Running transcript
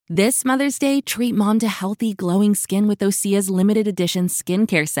This Mother's Day, treat mom to healthy, glowing skin with Osea's limited edition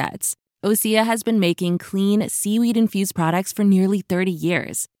skincare sets. Osea has been making clean, seaweed-infused products for nearly 30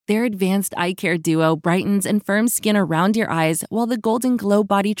 years. Their advanced eye care duo brightens and firms skin around your eyes, while the Golden Glow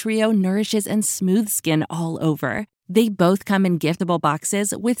Body Trio nourishes and smooths skin all over. They both come in giftable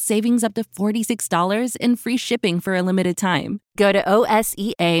boxes with savings up to $46 and free shipping for a limited time. Go to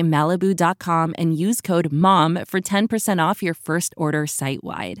OSEAMalibu.com and use code MOM for 10% off your first order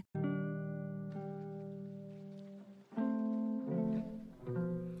site-wide.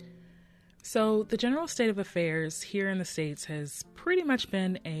 So the general state of affairs here in the States has pretty much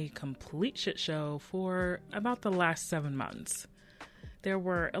been a complete shit show for about the last 7 months. There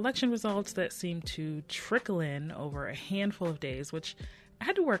were election results that seemed to trickle in over a handful of days, which I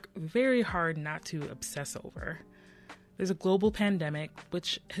had to work very hard not to obsess over. There's a global pandemic,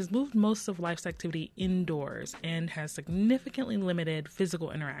 which has moved most of life's activity indoors and has significantly limited physical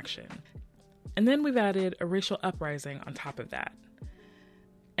interaction. And then we've added a racial uprising on top of that.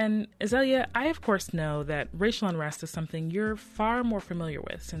 And Azalea, I of course know that racial unrest is something you're far more familiar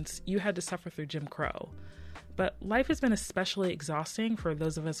with since you had to suffer through Jim Crow. But life has been especially exhausting for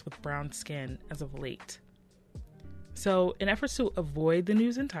those of us with brown skin as of late. So in efforts to avoid the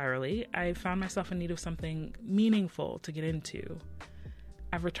news entirely, I found myself in need of something meaningful to get into.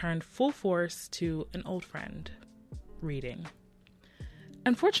 I've returned full force to an old friend, reading.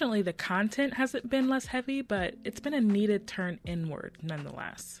 Unfortunately, the content hasn't been less heavy, but it's been a needed turn inward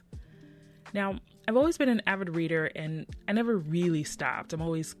nonetheless. Now, I've always been an avid reader and I never really stopped. I'm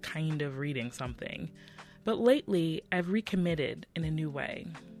always kind of reading something. But lately, I've recommitted in a new way.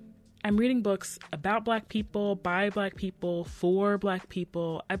 I'm reading books about Black people, by Black people, for Black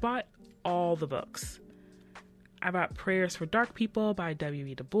people. I bought all the books. I bought Prayers for Dark People by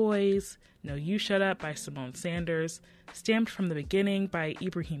W.E. Du Bois, No You Shut Up by Simone Sanders, Stamped from the Beginning by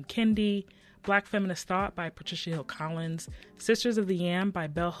Ibrahim Kendi, Black Feminist Thought by Patricia Hill Collins, Sisters of the Yam by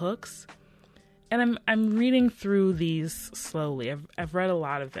Bell Hooks. And I'm reading through these slowly. I've read a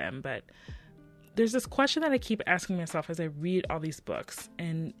lot of them, but there's this question that I keep asking myself as I read all these books.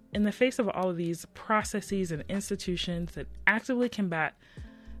 And in the face of all of these processes and institutions that actively combat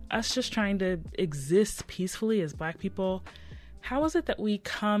us just trying to exist peacefully as Black people, how is it that we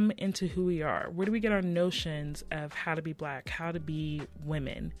come into who we are? Where do we get our notions of how to be Black, how to be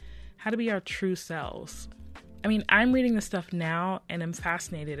women, how to be our true selves? I mean, I'm reading this stuff now and I'm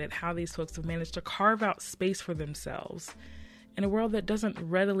fascinated at how these folks have managed to carve out space for themselves in a world that doesn't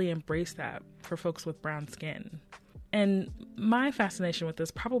readily embrace that for folks with brown skin. And my fascination with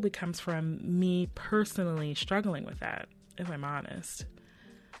this probably comes from me personally struggling with that, if I'm honest.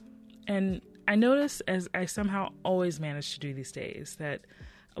 And I notice, as I somehow always manage to do these days, that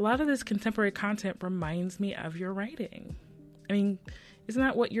a lot of this contemporary content reminds me of your writing. I mean, isn't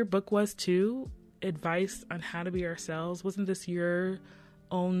that what your book was too? Advice on how to be ourselves? Wasn't this your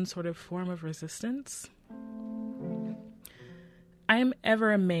own sort of form of resistance? I am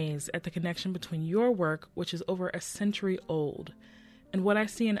ever amazed at the connection between your work, which is over a century old, and what I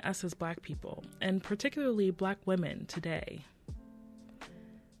see in us as Black people, and particularly Black women today.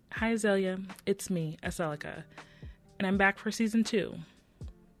 Hi Azalea, it's me, Aselica, and I'm back for season 2.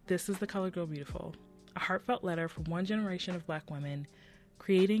 This is The Color Girl Beautiful, a heartfelt letter from one generation of Black women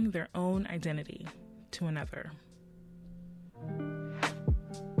creating their own identity to another.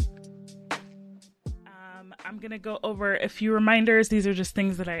 I'm going to go over a few reminders. These are just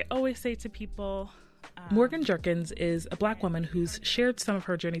things that I always say to people. Morgan Jerkins is a Black woman who's shared some of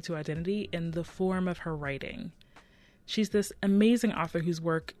her journey to identity in the form of her writing. She's this amazing author whose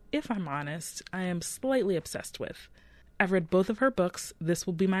work, if I'm honest, I am slightly obsessed with. I've read both of her books, This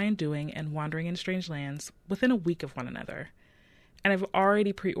Will Be My Undoing and Wandering in Strange Lands, within a week of one another. And I've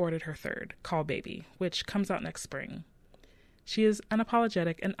already pre-ordered her third, Call Baby, which comes out next spring. She is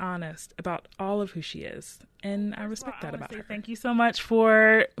unapologetic and honest about all of who she is, and I respect that about her. Thank you so much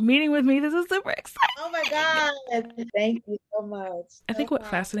for meeting with me. This is super exciting. Oh my God. Thank you so much. I think what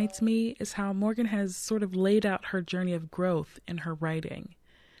fascinates me is how Morgan has sort of laid out her journey of growth in her writing.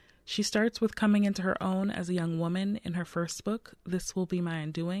 She starts with coming into her own as a young woman in her first book, This Will Be My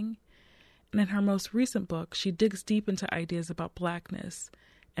Undoing. And in her most recent book, she digs deep into ideas about Blackness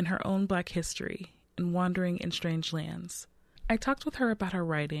and her own Black history and Wandering in Strange Lands. I talked with her about her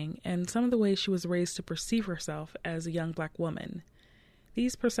writing and some of the ways she was raised to perceive herself as a young Black woman.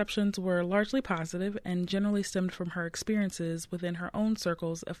 These perceptions were largely positive and generally stemmed from her experiences within her own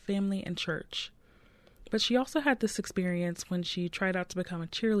circles of family and church. But she also had this experience when she tried out to become a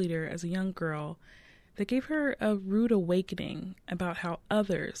cheerleader as a young girl that gave her a rude awakening about how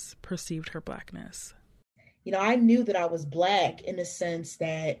others perceived her Blackness. I knew that I was Black in the sense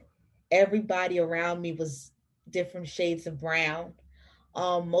that everybody around me was different shades of brown.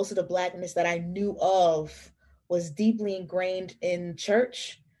 Most of the Blackness that I knew of was deeply ingrained in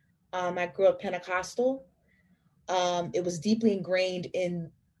church. I grew up Pentecostal. It was deeply ingrained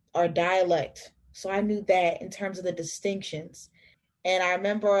in our dialect. So I knew that in terms of the distinctions. And I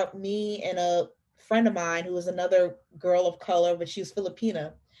remember me and a friend of mine who was another girl of color, but she was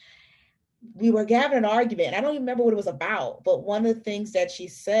Filipina. We were having an argument. I don't even remember what it was about, but one of the things that she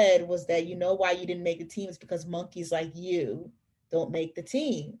said was that, you know why you didn't make the team is because monkeys like you don't make the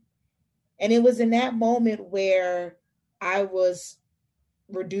team. And it was in that moment where I was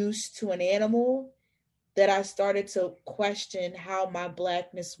reduced to an animal that I started to question how my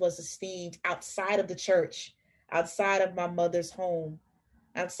Blackness was esteemed outside of the church, outside of my mother's home,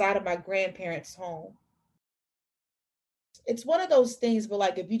 outside of my grandparents' home. It's one of those things where,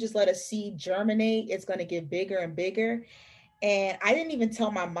 like, if you just let a seed germinate, it's going to get bigger and bigger. And I didn't even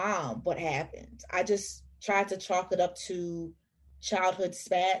tell my mom what happened. I just tried to chalk it up to childhood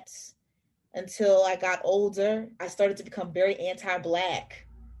spats until I got older. I started to become very anti-Black,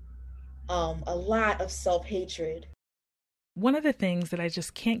 a lot of self-hatred. One of the things that I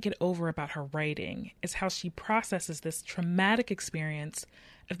just can't get over about her writing is how she processes this traumatic experience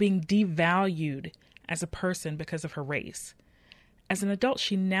of being devalued as a person because of her race. As an adult,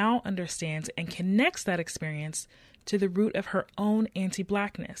 she now understands and connects that experience to the root of her own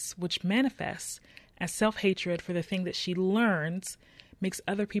anti-Blackness, which manifests as self-hatred for the thing that she learns makes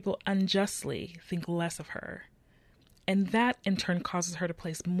other people unjustly think less of her. And that, in turn, causes her to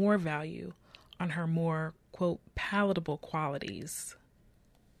place more value on her more, quote, palatable qualities.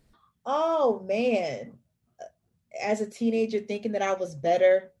 Oh man, as a teenager, thinking that I was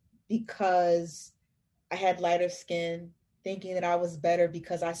better because I had lighter skin, thinking that I was better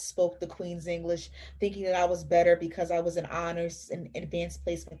because I spoke the Queen's English, thinking that I was better because I was in honors and advanced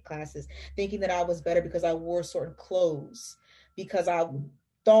placement classes, thinking that I was better because I wore certain clothes, because I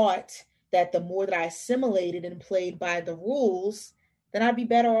thought that the more that I assimilated and played by the rules, then I'd be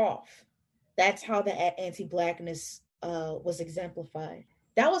better off. That's how the anti-Blackness was exemplified.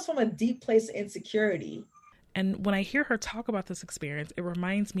 That was from a deep place of insecurity. And when I hear her talk about this experience, it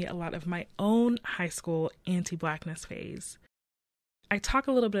reminds me a lot of my own high school anti-Blackness phase. I talk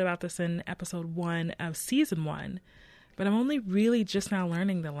a little bit about this in episode 1 of season 1, but I'm only really just now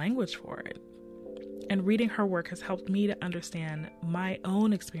learning the language for it. And reading her work has helped me to understand my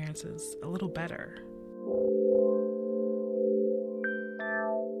own experiences a little better.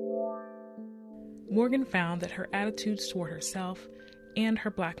 Morgan found that her attitudes toward herself and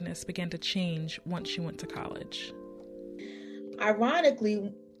her Blackness began to change once she went to college.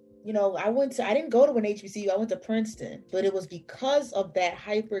 Ironically, I didn't go to an HBCU, I went to Princeton, but it was because of that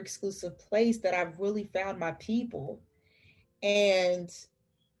hyper exclusive place that I really found my people. And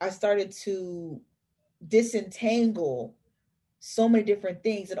I started to disentangle so many different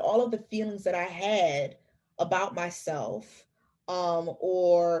things and all of the feelings that I had about myself,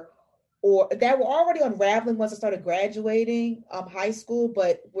 or that were already unraveling once I started graduating high school,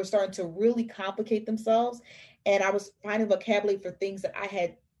 but were starting to really complicate themselves. And I was finding vocabulary for things that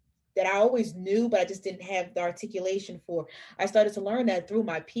I always knew, but I just didn't have the articulation for. I started to learn that through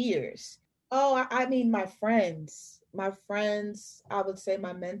my peers. Oh, I mean, my friends, I would say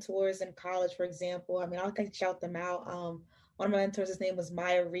my mentors in college, for example. I mean, I can shout them out. One of my mentors, his name was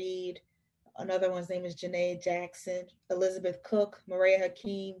Maya Reed. Another one's name is Janae Jackson, Elizabeth Cook, Maria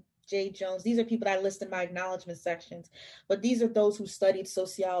Hakeem, Jay Jones. These are people that I list in my acknowledgement sections. But these are those who studied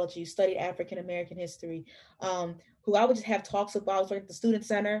sociology, studied African American history, who I would just have talks about. I was working at the student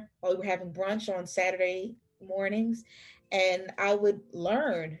center while we were having brunch on Saturday mornings, and I would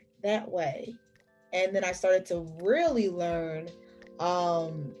learn that way. And then I started to really learn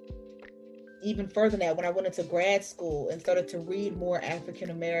even further than that when I went into grad school and started to read more African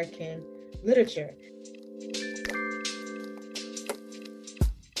American literature.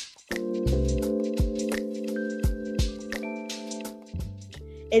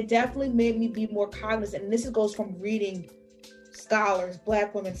 It definitely made me be more cognizant. And this goes from reading scholars,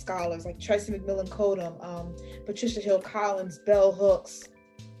 Black women scholars like Tracy McMillan Kodum, Patricia Hill Collins, Bell Hooks,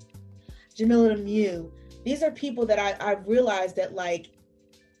 Jamila Lemieux. These are people that I realized that, like,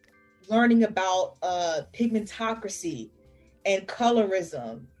 learning about pigmentocracy and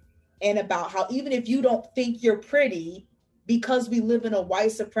colorism, and about how even if you don't think you're pretty, because we live in a white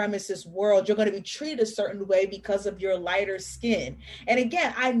supremacist world, you're going to be treated a certain way because of your lighter skin. And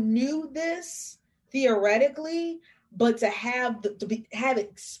again, I knew this theoretically, but to have have it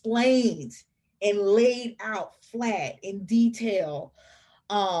explained and laid out flat in detail,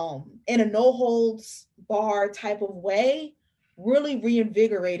 in a no holds bar type of way really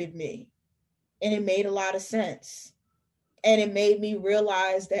reinvigorated me. And it made a lot of sense. And it made me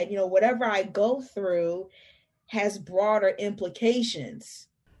realize that, whatever I go through has broader implications.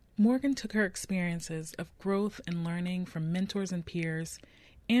 Morgan took her experiences of growth and learning from mentors and peers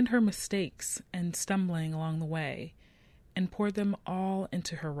and her mistakes and stumbling along the way and poured them all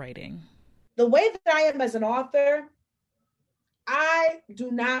into her writing. The way that I am as an author, I do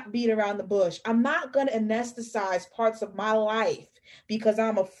not beat around the bush. I'm not going to anesthetize parts of my life because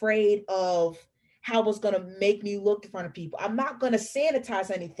I'm afraid of how it's going to make me look in front of people. I'm not going to sanitize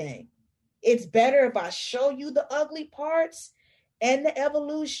anything. It's better if I show you the ugly parts and the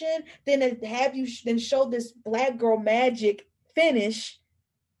evolution than show this Black girl magic finish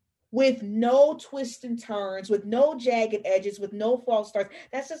with no twists and turns, with no jagged edges, with no false starts.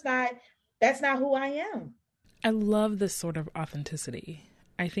 That's not who I am. I love this sort of authenticity.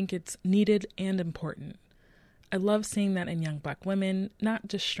 I think it's needed and important. I love seeing that in young Black women, not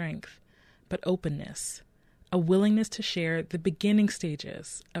just strength, but openness, a willingness to share the beginning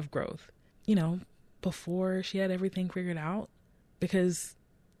stages of growth, before she had everything figured out, because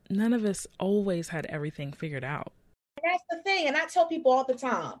none of us always had everything figured out. That's the thing. And I tell people all the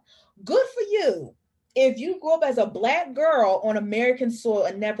time, good for you if you grew up as a Black girl on American soil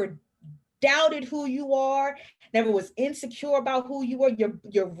and never doubted who you are, never was insecure about who you were,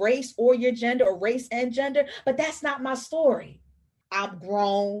 your race or your gender, or race and gender. But that's not my story. I'm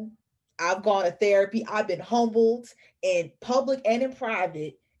grown. I've gone to therapy. I've been humbled in public and in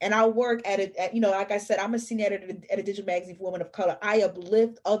private. And I work like I said, I'm a senior editor at a digital magazine for women of color. I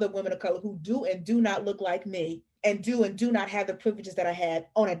uplift other women of color who do and do not look like me, and do not have the privileges that I had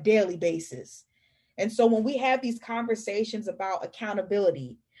on a daily basis. And so when we have these conversations about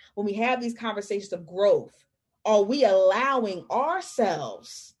accountability, when we have these conversations of growth, are we allowing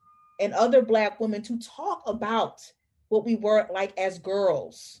ourselves and other Black women to talk about what we were like as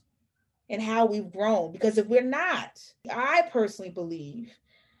girls and how we've grown? Because if we're not, I personally believe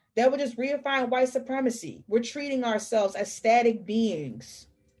that we're just reifying white supremacy. We're treating ourselves as static beings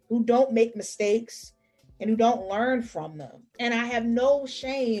who don't make mistakes and who don't learn from them. And I have no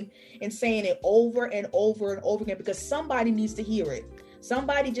shame in saying it over and over and over again, because somebody needs to hear it.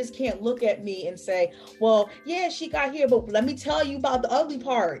 Somebody just can't look at me and say, well, yeah, she got here, but let me tell you about the ugly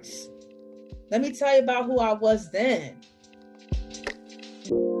parts. Let me tell you about who I was then.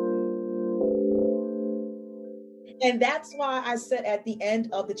 And that's why I said at the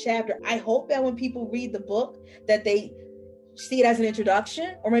end of the chapter, I hope that when people read the book, that they see it as an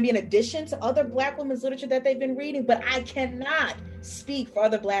introduction or maybe an addition to other Black women's literature that they've been reading. But I cannot speak for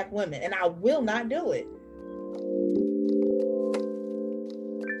other Black women, and I will not do it.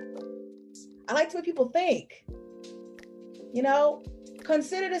 I like to make people think,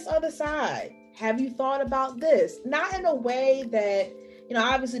 consider this other side. Have you thought about this? Not in a way that,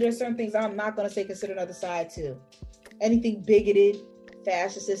 obviously there's certain things I'm not going to say consider another side to. Anything bigoted,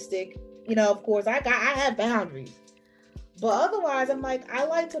 fascistic, of course, I have boundaries. But otherwise, I'm like, I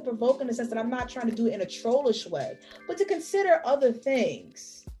like to provoke in the sense that I'm not trying to do it in a trollish way, but to consider other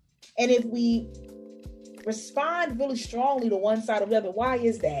things. And if we respond really strongly to one side or the other, why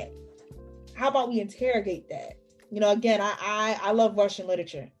is that? How about we interrogate that? Again, I love Russian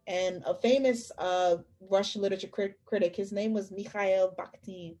literature, and a famous Russian literature critic, his name was Mikhail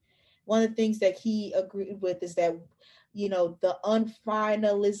Bakhtin. One of the things that he agreed with is that, the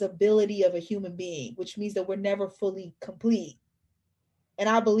unfinalizability of a human being, which means that we're never fully complete. And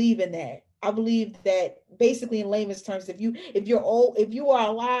I believe in that. I believe that basically in layman's terms, if you are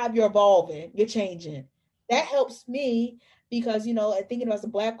alive, you're evolving, you're changing. That helps me because, thinking about as a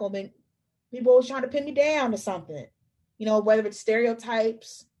Black woman, people always trying to pin me down to something, whether it's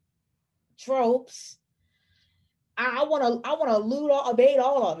stereotypes, tropes. I want to evade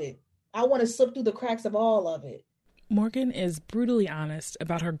all of it. I want to slip through the cracks of all of it. Morgan is brutally honest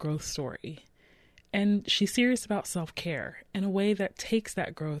about her growth story, and she's serious about self-care in a way that takes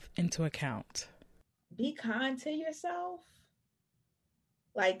that growth into account. Be kind to yourself.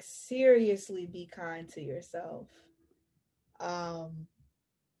 Like, seriously, be kind to yourself.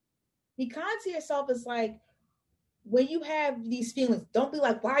 Be kind to yourself is like, when you have these feelings, don't be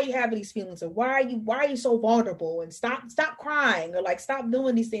like, why are you having these feelings? Or why are you so vulnerable? And stop crying, or like, stop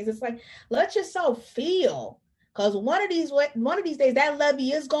doing these things. It's like, let yourself feel. Because one of these days, that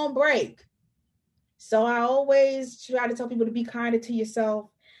levee is going to break. So I always try to tell people to be kinder to yourself,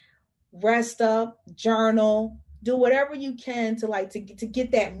 rest up, journal, do whatever you can to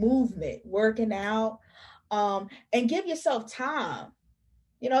get that movement, working out, and give yourself time.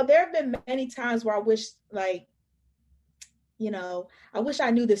 There have been many times where I wish, I wish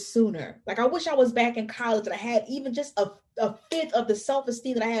I knew this sooner. Like, I wish I was back in college and I had even just a fifth of the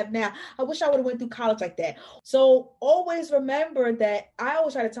self-esteem that I have now. I wish I would have went through college like that. So always remember that I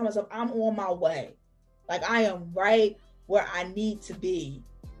always try to tell myself I'm on my way. Like, I am right where I need to be.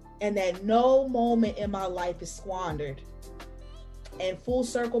 And that no moment in my life is squandered. And full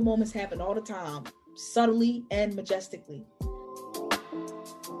circle moments happen all the time, subtly and majestically.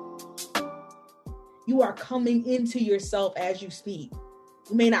 You are coming into yourself as you speak.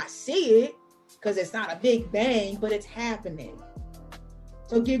 You may not see it because it's not a big bang, but it's happening.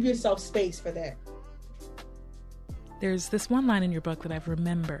 So give yourself space for that. There's this one line in your book that I've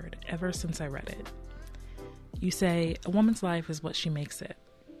remembered ever since I read it. You say, "A woman's life is what she makes it."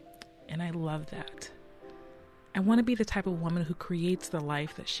 And I love that. I want to be the type of woman who creates the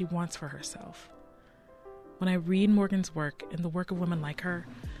life that she wants for herself. When I read Morgan's work and the work of women like her,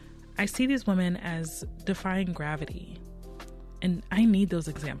 I see these women as defying gravity. And I need those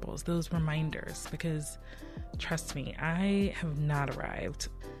examples, those reminders, because trust me, I have not arrived.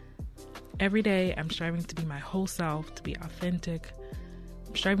 Every day I'm striving to be my whole self, to be authentic.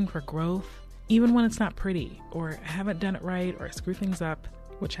 I'm striving for growth, even when it's not pretty, or I haven't done it right, or I screw things up,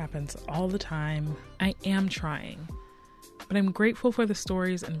 which happens all the time. I am trying. But I'm grateful for the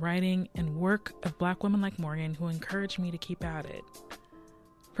stories and writing and work of Black women like Morgan who encourage me to keep at it.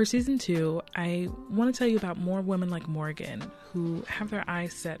 For season 2, I want to tell you about more women like Morgan who have their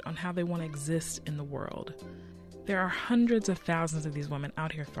eyes set on how they want to exist in the world. There are hundreds of thousands of these women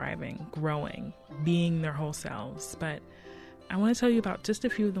out here thriving, growing, being their whole selves, but I want to tell you about just a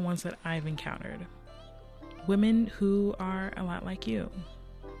few of the ones that I've encountered. Women who are a lot like you.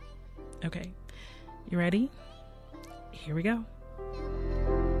 Okay, you ready? Here we go.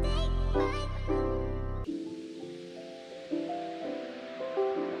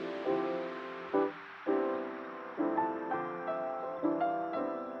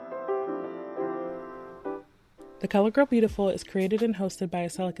 The Color Girl Beautiful is created and hosted by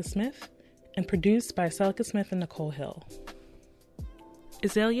Aselika Smith and produced by Aselika Smith and Nicole Hill.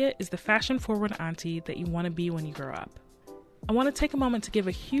 Azalea is the fashion-forward auntie that you want to be when you grow up. I want to take a moment to give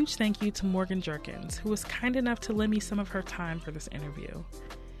a huge thank you to Morgan Jerkins, who was kind enough to lend me some of her time for this interview.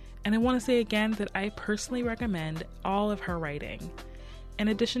 And I want to say again that I personally recommend all of her writing. In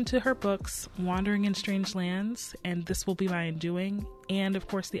addition to her books, Wandering in Strange Lands and This Will Be My Undoing, and of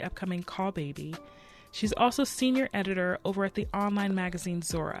course the upcoming Call Baby, she's also senior editor over at the online magazine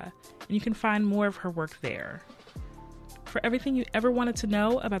Zora, and you can find more of her work there. For everything you ever wanted to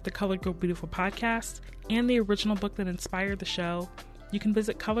know about the Colored Girl Beautiful podcast and the original book that inspired the show, you can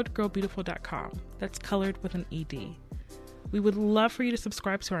visit coloredgirlbeautiful.com. That's colored with an ED. We would love for you to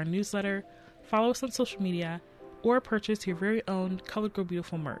subscribe to our newsletter, follow us on social media, or purchase your very own Colored Girl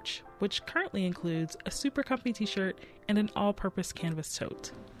Beautiful merch, which currently includes a super comfy t-shirt and an all-purpose canvas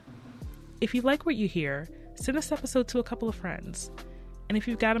tote. If you like what you hear, send this episode to a couple of friends. And if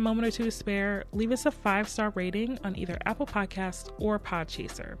you've got a moment or two to spare, leave us a 5-star rating on either Apple Podcasts or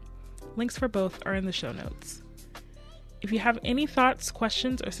Podchaser. Links for both are in the show notes. If you have any thoughts,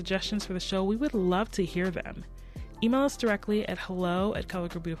 questions, or suggestions for the show, we would love to hear them. Email us directly at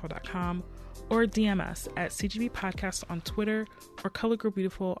hello@coloredgirlbeautiful.com or DM us at CGB Podcast on Twitter or Colored Girl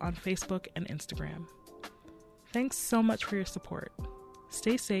Beautiful on Facebook and Instagram. Thanks so much for your support.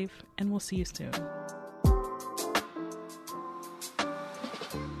 Stay safe, and we'll see you soon.